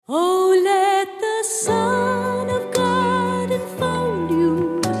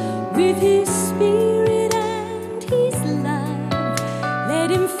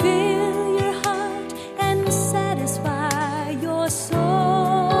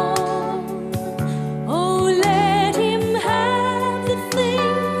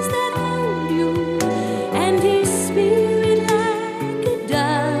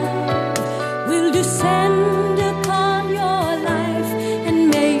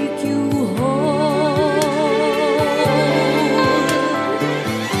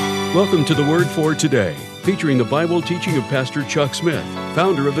Welcome to the Word for Today, featuring the Bible teaching of Pastor Chuck Smith,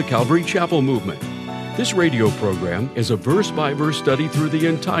 founder of the Calvary Chapel Movement. This radio program is a verse-by-verse study through the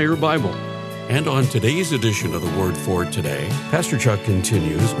entire Bible. And on today's edition of the Word for Today, Pastor Chuck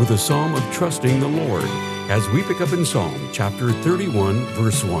continues with a psalm of trusting the Lord as we pick up in Psalm chapter 31,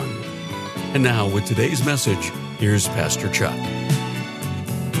 verse 1. And now with today's message, here's Pastor Chuck.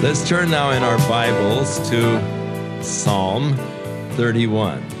 Let's turn now in our Bibles to Psalm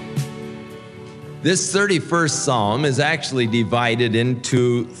 31. This 31st Psalm is actually divided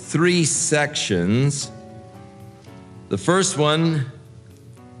into three sections. The first one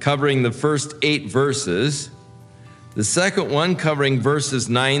covering the first 8 verses, the second one covering verses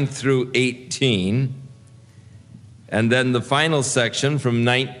 9 through 18, and then the final section from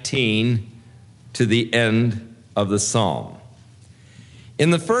 19 to the end of the Psalm. In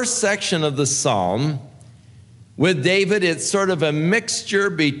the first section of the Psalm, with David, it's sort of a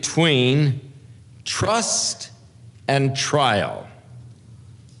mixture between trust and trial.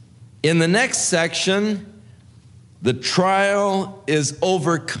 In the next section, the trial is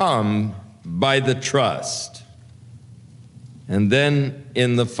overcome by the trust. And then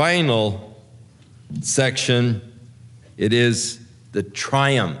in the final section, it is the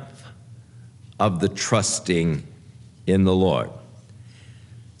triumph of the trusting in the Lord.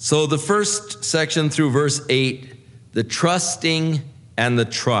 So the first section through verse 8, the trusting and the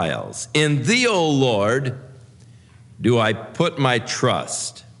trials. In thee, O Lord, do I put my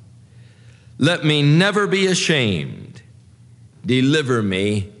trust. Let me never be ashamed. Deliver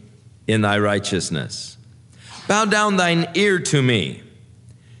me in thy righteousness. Bow down thine ear to me.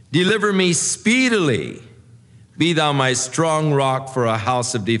 Deliver me speedily. Be thou my strong rock for a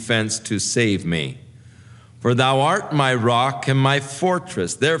house of defense to save me. For thou art my rock and my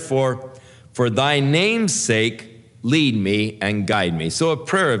fortress. Therefore, for thy name's sake, lead me and guide me. So a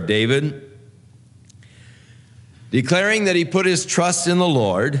prayer of David, declaring that he put his trust in the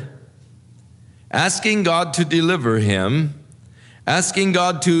Lord, asking God to deliver him, asking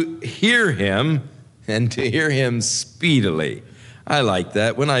God to hear him, and to hear him speedily. I like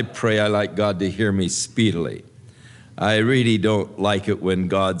that. When I pray, I like God to hear me speedily. I really don't like it when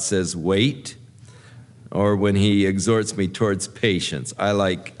God says wait, or when he exhorts me towards patience.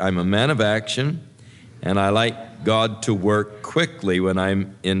 I'm a man of action, and I like God to work quickly when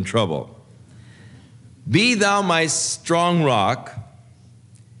I'm in trouble. Be thou my strong rock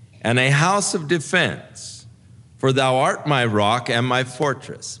and a house of defense, for thou art my rock and my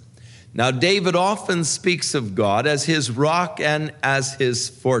fortress. Now, David often speaks of God as his rock and as his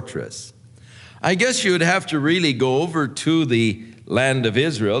fortress. I guess you would have to really go over to the land of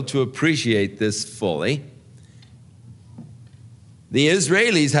Israel to appreciate this fully. The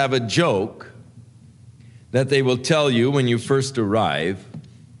Israelis have a joke that they will tell you when you first arrive.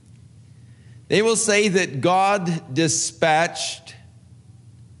 They will say that God dispatched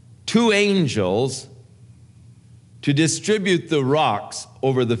 2 angels to distribute the rocks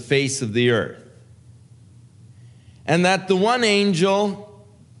over the face of the earth. And that the one angel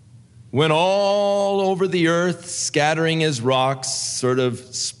went all over the earth, scattering his rocks, sort of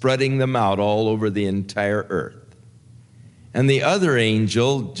spreading them out all over the entire earth. And the other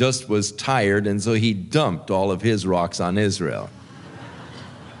angel just was tired, and so he dumped all of his rocks on Israel.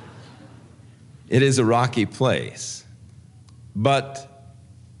 It is a rocky place, but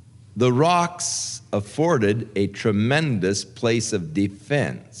the rocks afforded a tremendous place of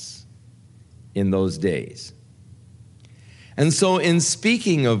defense in those days. And so in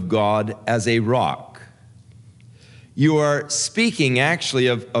speaking of God as a rock, you are speaking actually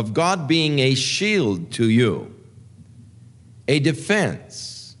of God being a shield to you, a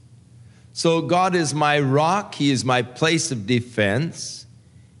defense. So God is my rock, he is my place of defense,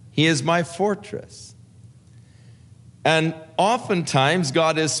 he is my fortress. And oftentimes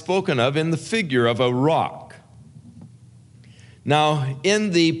God is spoken of in the figure of a rock. Now,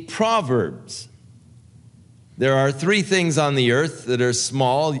 in the Proverbs, there are 3 things on the earth that are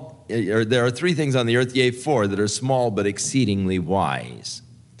small, or there are 3 things on the earth, yea, 4, that are small but exceedingly wise.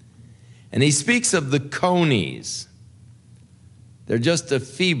 And he speaks of the conies. They're just a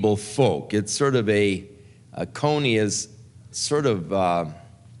feeble folk. It's sort of a coney is sort of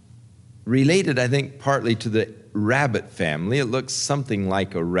related, I think, partly to the rabbit family. It looks something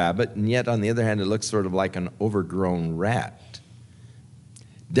like a rabbit, and yet on the other hand, it looks sort of like an overgrown rat.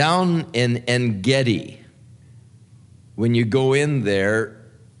 Down in En-Gedi, when you go in there,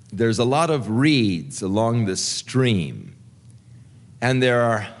 there's a lot of reeds along the stream, and there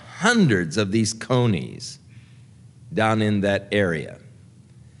are hundreds of these conies down in that area.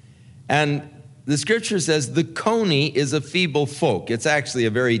 And the scripture says the coney is a feeble folk. It's actually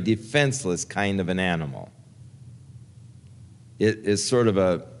a very defenseless kind of an animal. It is sort of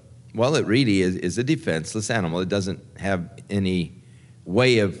it really is a defenseless animal. It doesn't have any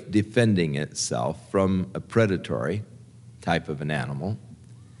way of defending itself from a predatory type of an animal.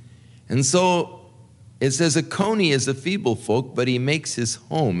 And so it says a coney is a feeble folk, but he makes his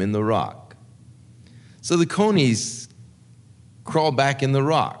home in the rock. So the conies crawl back in the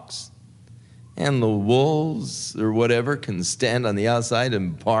rocks. And the wolves or whatever can stand on the outside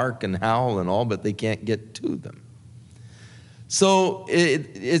and bark and howl and all, but they can't get to them. So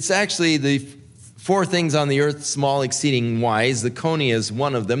it's actually the four things on the earth, small, exceeding wise. The coney is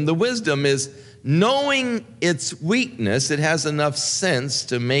one of them. The wisdom is knowing its weakness, it has enough sense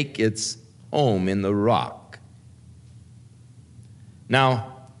to make its home in the rock.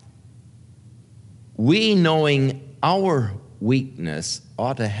 Now, we knowing our weakness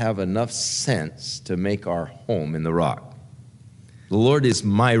ought to have enough sense to make our home in the rock. The Lord is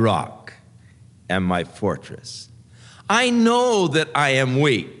my rock and my fortress. I know that I am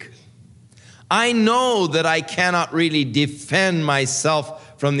weak. I know that I cannot really defend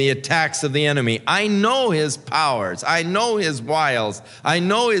myself from the attacks of the enemy. I know his powers. I know his wiles. I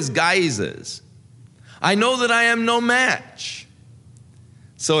know his guises. I know that I am no match.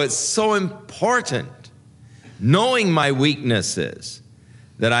 So it's so important, knowing my weaknesses,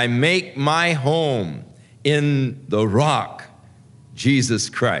 that I make my home in the rock, Jesus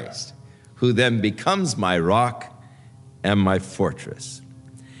Christ, who then becomes my rock and my fortress.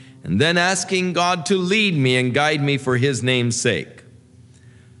 And then asking God to lead me and guide me for his name's sake.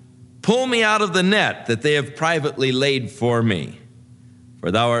 Pull me out of the net that they have privately laid for me,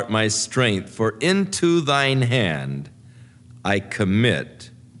 for thou art my strength, for into thine hand I commit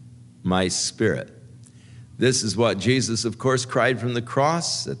my spirit. This is what Jesus, of course, cried from the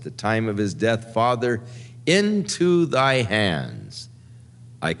cross at the time of his death. Father, into thy hands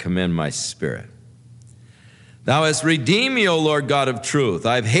I commend my spirit. Thou hast redeemed me, O Lord God of truth.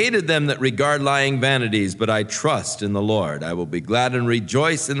 I've hated them that regard lying vanities, but I trust in the Lord. I will be glad and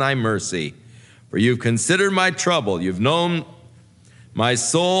rejoice in thy mercy, for you've considered my trouble. You've known my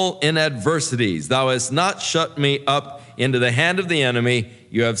soul in adversities. Thou hast not shut me up into the hand of the enemy.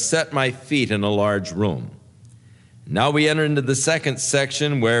 You have set my feet in a large room. Now we enter into the second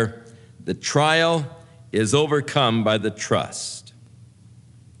section where the trial is overcome by the trust.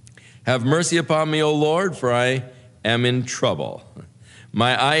 Have mercy upon me, O Lord, for I am in trouble.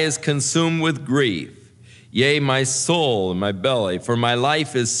 My eye is consumed with grief, yea, my soul and my belly, for my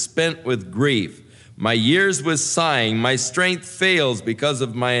life is spent with grief. My years with sighing, my strength fails because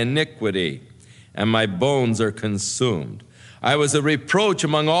of my iniquity, and my bones are consumed. I was a reproach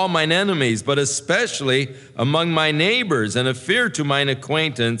among all mine enemies, but especially among my neighbors, and a fear to mine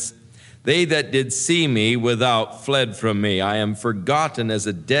acquaintance. They that did see me without fled from me. I am forgotten as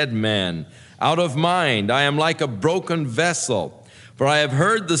a dead man, out of mind. I am like a broken vessel. For I have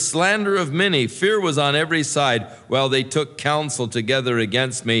heard the slander of many. Fear was on every side. Well, they took counsel together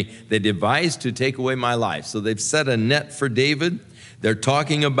against me. They devised to take away my life. So they've set a net for David. They're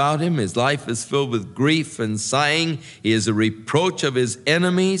talking about him. His life is filled with grief and sighing. He is a reproach of his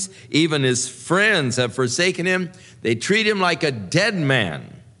enemies. Even his friends have forsaken him. They treat him like a dead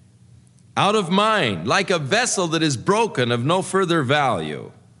man, out of mind, like a vessel that is broken, of no further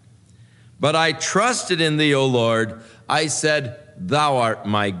value. But I trusted in thee, O Lord. I said, thou art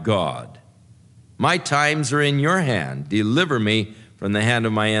my God. My times are in your hand. Deliver me from the hand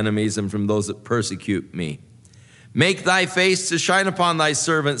of my enemies and from those that persecute me. Make thy face to shine upon thy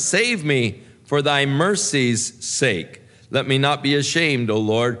servant. Save me for thy mercy's sake. Let me not be ashamed, O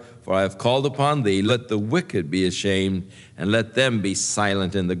Lord, for I have called upon thee. Let the wicked be ashamed, and let them be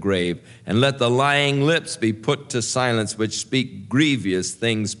silent in the grave. And let the lying lips be put to silence, which speak grievous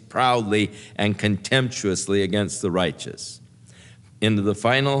things proudly and contemptuously against the righteous. Into the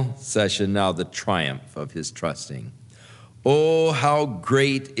final session now, the triumph of his trusting. Oh, how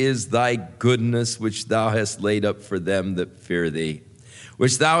great is thy goodness, which thou hast laid up for them that fear thee,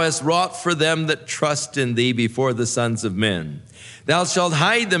 which thou hast wrought for them that trust in thee before the sons of men. Thou shalt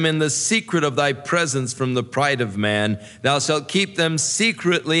hide them in the secret of thy presence from the pride of man. Thou shalt keep them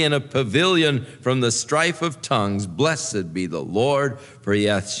secretly in a pavilion from the strife of tongues. Blessed be the Lord, for he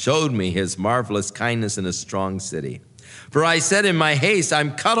hath showed me his marvelous kindness in a strong city. For I said in my haste,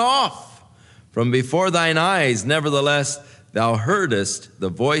 I'm cut off from before thine eyes. Nevertheless, thou heardest the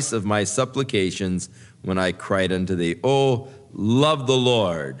voice of my supplications when I cried unto thee. Oh, love the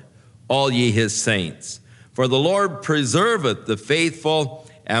Lord, all ye his saints. For the Lord preserveth the faithful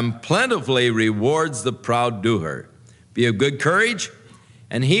and plentifully rewards the proud doer. Be of good courage,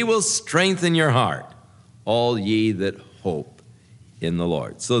 and he will strengthen your heart, all ye that hope in the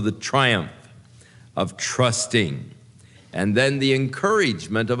Lord. So the triumph of trusting, and then the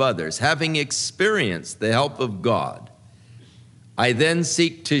encouragement of others. Having experienced the help of God, I then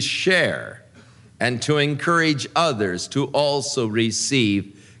seek to share and to encourage others to also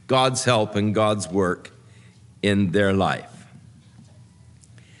receive God's help and God's work in their life.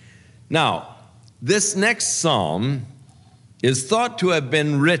 Now, this next psalm is thought to have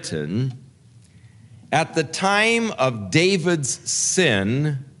been written at the time of David's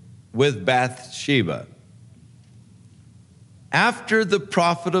sin with Bathsheba. After the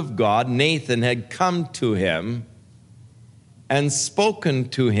prophet of God, Nathan, had come to him and spoken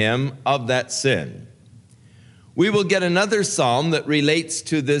to him of that sin. We will get another psalm that relates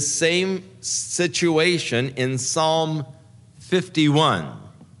to this same situation in Psalm 51,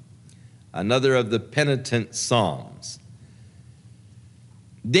 another of the penitent psalms.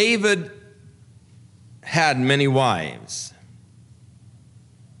 David had many wives,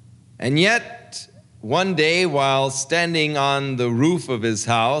 and yet one day while standing on the roof of his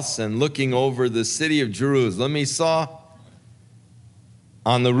house and looking over the city of Jerusalem, he saw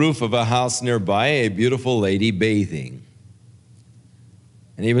on the roof of a house nearby a beautiful lady bathing,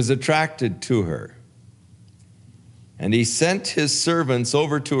 and he was attracted to her. And he sent his servants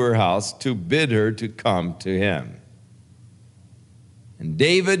over to her house to bid her to come to him. And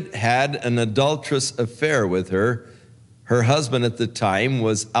David had an adulterous affair with her. Her husband at the time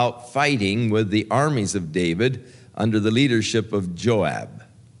was out fighting with the armies of David under the leadership of Joab.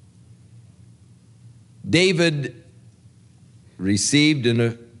 David received in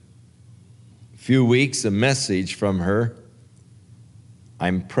a few weeks a message from her,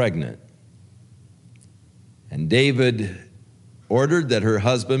 "I'm pregnant." And David ordered that her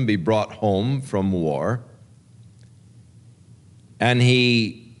husband be brought home from war. And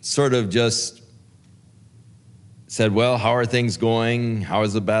he sort of just said, well, how are things going? How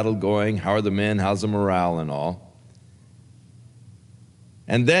is the battle going? How are the men? How's the morale and all?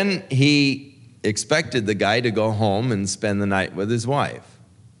 And then he expected the guy to go home and spend the night with his wife.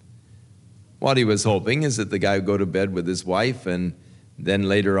 What he was hoping is that the guy would go to bed with his wife, and then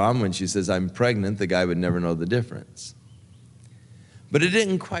later on when she says, "I'm pregnant," the guy would never know the difference. But it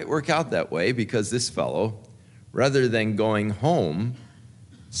didn't quite work out that way, because this fellow, rather than going home,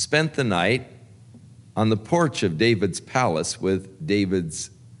 spent the night on the porch of David's palace with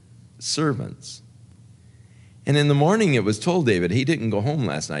David's servants. And in the morning it was told David he didn't go home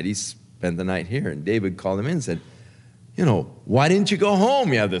last night. He spent the night here. And David called him in and said, why didn't you go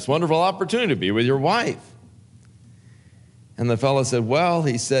home? You had this wonderful opportunity to be with your wife. And the fellow said, well,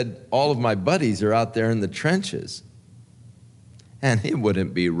 he said, all of my buddies are out there in the trenches. And it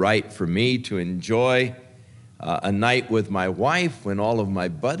wouldn't be right for me to enjoy a night with my wife when all of my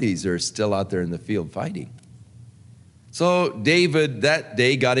buddies are still out there in the field fighting. So David that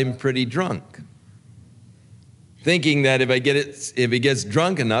day got him pretty drunk, thinking that if he gets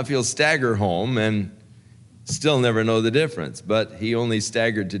drunk enough, he'll stagger home and still never know the difference. But he only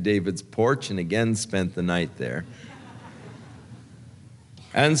staggered to David's porch and again spent the night there.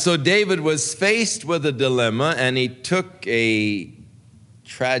 And so David was faced with a dilemma, and he took a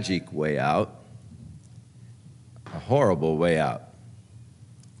tragic way out, a horrible way out.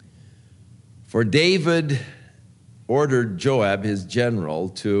 For David ordered Joab, his general,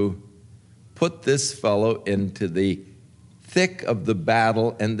 to put this fellow into the thick of the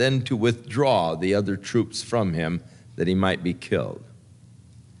battle and then to withdraw the other troops from him that he might be killed.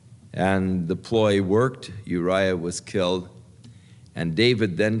 And the ploy worked. Uriah was killed. And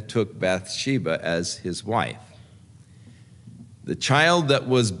David then took Bathsheba as his wife. The child that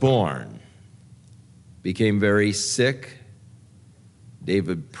was born became very sick.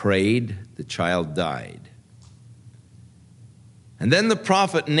 David prayed. The child died. And then the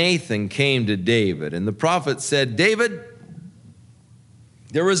prophet Nathan came to David, and the prophet said, David,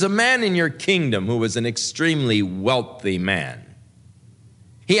 there was a man in your kingdom who was an extremely wealthy man.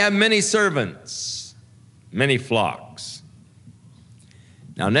 He had many servants, many flocks.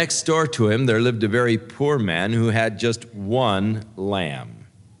 Now, next door to him, there lived a very poor man who had just one lamb.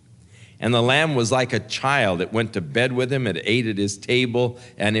 And the lamb was like a child. It went to bed with him, it ate at his table,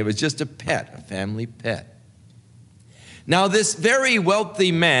 and it was just a pet, a family pet. Now, this very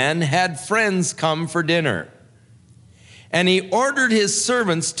wealthy man had friends come for dinner. And he ordered his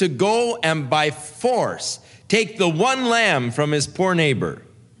servants to go and by force take the one lamb from his poor neighbor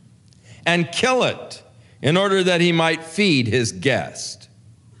and kill it in order that he might feed his guest.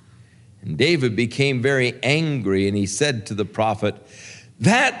 And David became very angry, and he said to the prophet,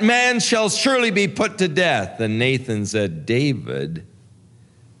 that man shall surely be put to death. And Nathan said, David,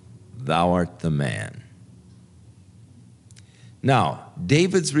 thou art the man. Now,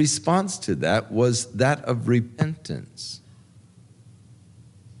 David's response to that was that of repentance.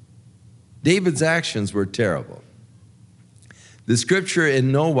 David's actions were terrible. The scripture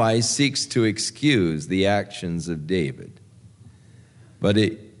in no wise seeks to excuse the actions of David, but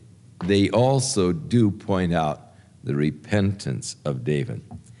they also do point out the repentance of David.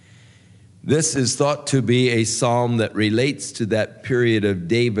 This is thought to be a psalm that relates to that period of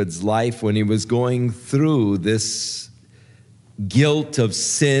David's life when he was going through this guilt of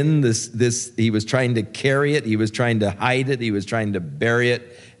sin. He was trying to carry it, he was trying to hide it, he was trying to bury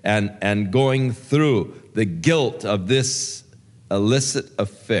it, and going through the guilt of this illicit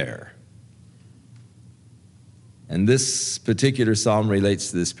affair. And this particular psalm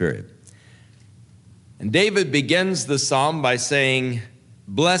relates to this period. And David begins the psalm by saying,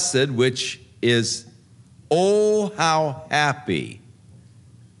 "Blessed," which is, "Oh, how happy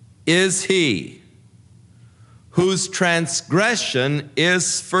is he whose transgression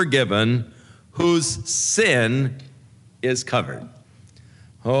is forgiven, whose sin is covered."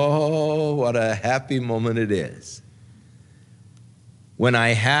 Oh, what a happy moment it is when I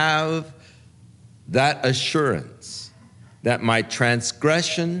have that assurance that my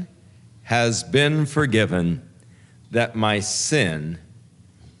transgression has been forgiven, that my sin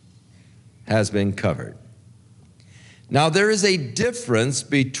has been covered. Now, there is a difference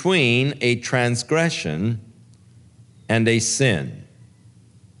between a transgression and a sin.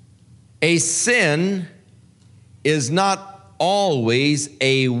 A sin is not always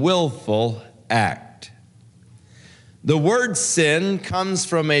a willful act. The word sin comes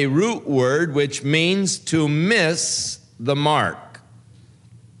from a root word which means to miss the mark.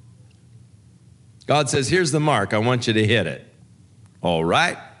 God says, "Here's the mark. I want you to hit it." All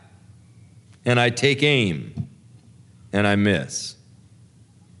right. And I take aim and I miss.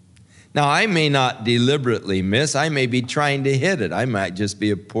 Now, I may not deliberately miss. I may be trying to hit it. I might just be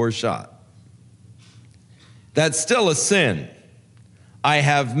a poor shot. That's still a sin. I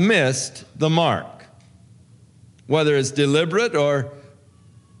have missed the mark. Whether it's deliberate or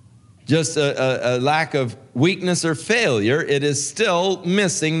just a lack of weakness or failure, it is still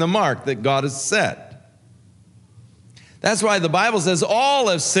missing the mark that God has set. That's why the Bible says all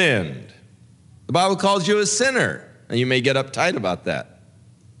have sinned. The Bible calls you a sinner, and you may get uptight about that.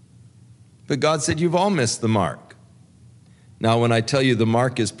 But God said you've all missed the mark. Now, when I tell you the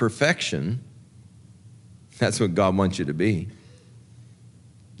mark is perfection, that's what God wants you to be.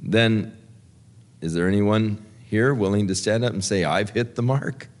 Then, is there anyone here willing to stand up and say, "I've hit the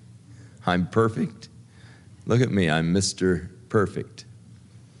mark. I'm perfect. Look at me, I'm Mr. Perfect"?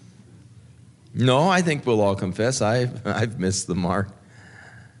 No, I think we'll all confess I've missed the mark.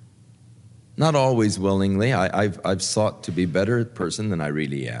 Not always willingly. I've sought to be a better person than I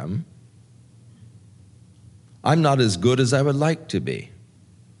really am. I'm not as good as I would like to be.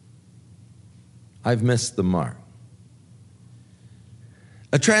 I've missed the mark.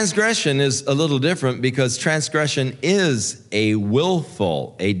 A transgression is a little different because transgression is a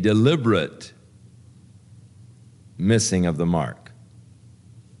willful, a deliberate missing of the mark.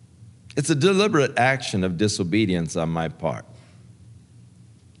 It's a deliberate action of disobedience on my part.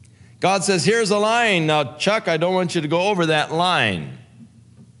 God says, "Here's a line. Now, Chuck, I don't want you to go over that line."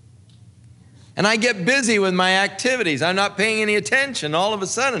 And I get busy with my activities. I'm not paying any attention. All of a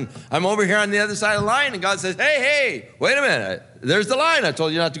sudden, I'm over here on the other side of the line, and God says, hey, wait a minute. There's the line I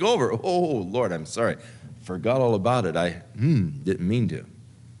told you not to go over. Oh, Lord, I'm sorry. Forgot all about it. I didn't mean to.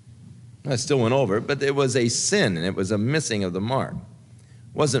 I still went over it, but it was a sin, and it was a missing of the mark.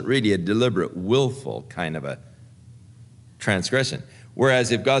 It wasn't really a deliberate, willful kind of a transgression.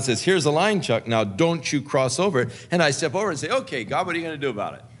 Whereas if God says, "Here's a line, Chuck, now don't you cross over it," and I step over and say, "Okay, God, what are you going to do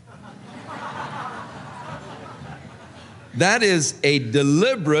about it?" That is a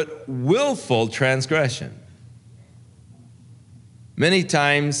deliberate, willful transgression. Many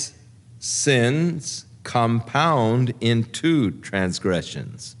times, sins compound into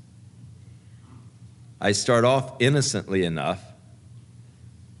transgressions. I start off innocently enough,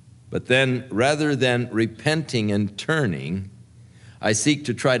 but then rather than repenting and turning, I seek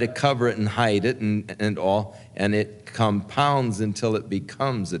to try to cover it and hide it and all, and it compounds until it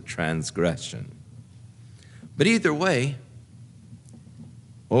becomes a transgression. But either way,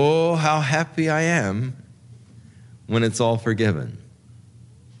 oh, how happy I am when it's all forgiven,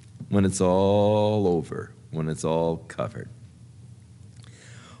 when it's all over, when it's all covered.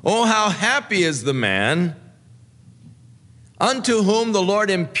 Oh, how happy is the man unto whom the Lord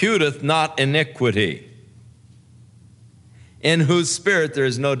imputeth not iniquity, in whose spirit there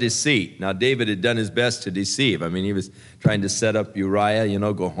is no deceit. Now, David had done his best to deceive. I mean, he was trying to set up Uriah,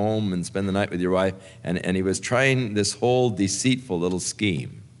 go home and spend the night with your wife, and he was trying this whole deceitful little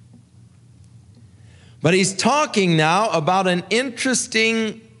scheme. But he's talking now about an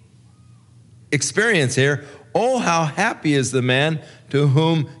interesting experience here. Oh, how happy is the man to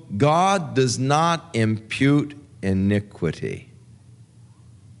whom God does not impute iniquity.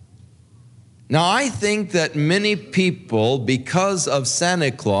 Now, I think that many people, because of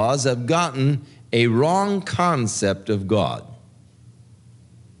Santa Claus, have gotten a wrong concept of God.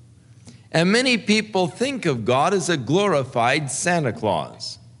 And many people think of God as a glorified Santa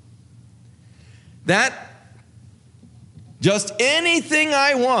Claus. That just anything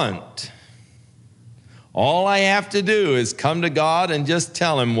I want, all I have to do is come to God and just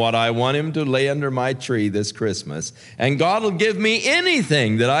tell him what I want him to lay under my tree this Christmas. And God will give me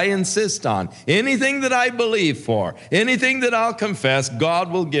anything that I insist on, anything that I believe for, anything that I'll confess,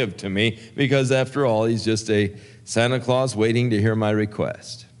 God will give to me, because after all, he's just a Santa Claus waiting to hear my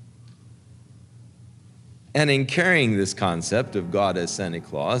request. And in carrying this concept of God as Santa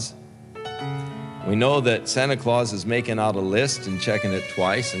Claus, we know that Santa Claus is making out a list and checking it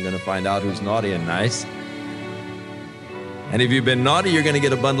twice and going to find out who's naughty and nice. And if you've been naughty, you're going to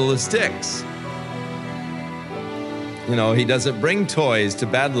get a bundle of sticks. He doesn't bring toys to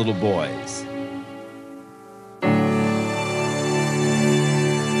bad little boys.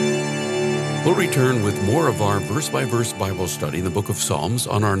 We'll return with more of our verse-by-verse Bible study in the book of Psalms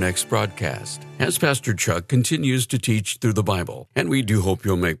on our next broadcast, as Pastor Chuck continues to teach through the Bible, and we do hope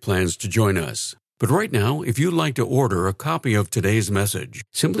you'll make plans to join us. But right now, if you'd like to order a copy of today's message,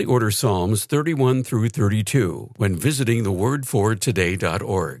 simply order Psalms 31 through 32 when visiting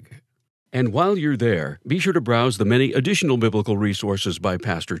thewordfortoday.org. And while you're there, be sure to browse the many additional biblical resources by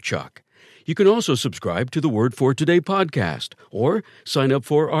Pastor Chuck. You can also subscribe to the Word for Today podcast or sign up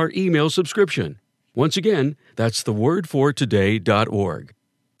for our email subscription. Once again, that's thewordfortoday.org.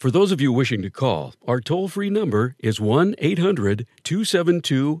 For those of you wishing to call, our toll-free number is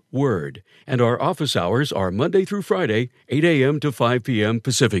 1-800-272-WORD, and our office hours are Monday through Friday, 8 a.m. to 5 p.m.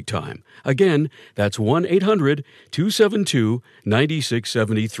 Pacific Time. Again, that's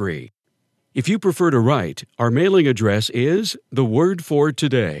 1-800-272-9673. If you prefer to write, our mailing address is The Word for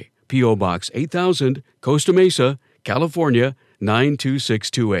Today, P.O. Box 8000, Costa Mesa, California,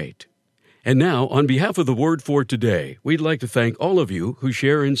 92628. And now, on behalf of the Word for Today, we'd like to thank all of you who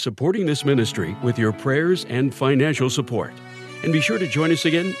share in supporting this ministry with your prayers and financial support. And be sure to join us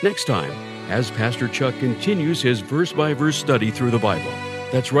again next time as Pastor Chuck continues his verse-by-verse study through the Bible.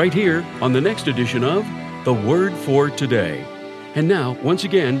 That's right here on the next edition of The Word for Today. And now, once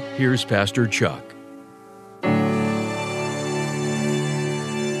again, here's Pastor Chuck.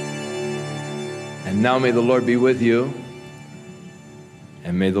 And now may the Lord be with you.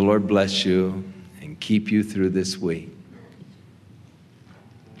 And may the Lord bless you and keep you through this week.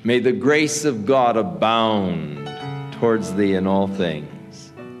 May the grace of God abound towards thee in all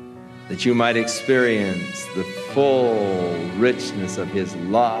things, that you might experience the full richness of his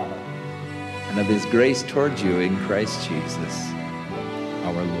love and of his grace towards you in Christ Jesus,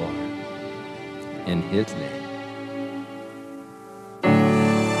 our Lord. In his name.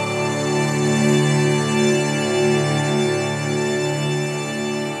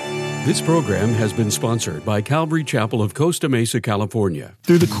 This program has been sponsored by Calvary Chapel of Costa Mesa, California.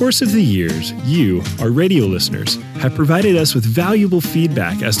 Through the course of the years, you, our radio listeners, have provided us with valuable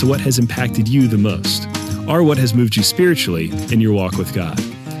feedback as to what has impacted you the most, or what has moved you spiritually in your walk with God.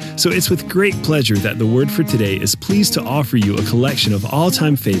 So it's with great pleasure that The Word for Today is pleased to offer you a collection of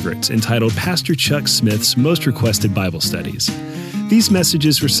all-time favorites entitled Pastor Chuck Smith's Most Requested Bible Studies. These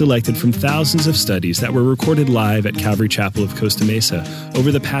messages were selected from thousands of studies that were recorded live at Calvary Chapel of Costa Mesa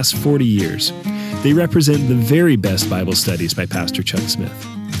over the past 40 years. They represent the very best Bible studies by Pastor Chuck Smith.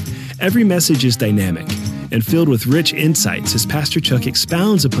 Every message is dynamic and filled with rich insights as Pastor Chuck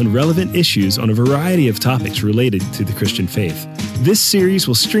expounds upon relevant issues on a variety of topics related to the Christian faith. This series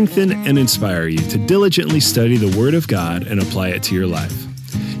will strengthen and inspire you to diligently study the Word of God and apply it to your life.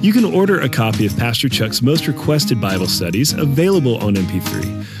 You can order a copy of Pastor Chuck's Most Requested Bible Studies available on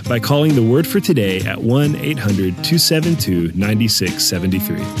MP3 by calling The Word for Today at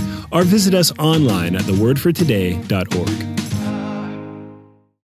 1-800-272-9673 or visit us online at thewordfortoday.org.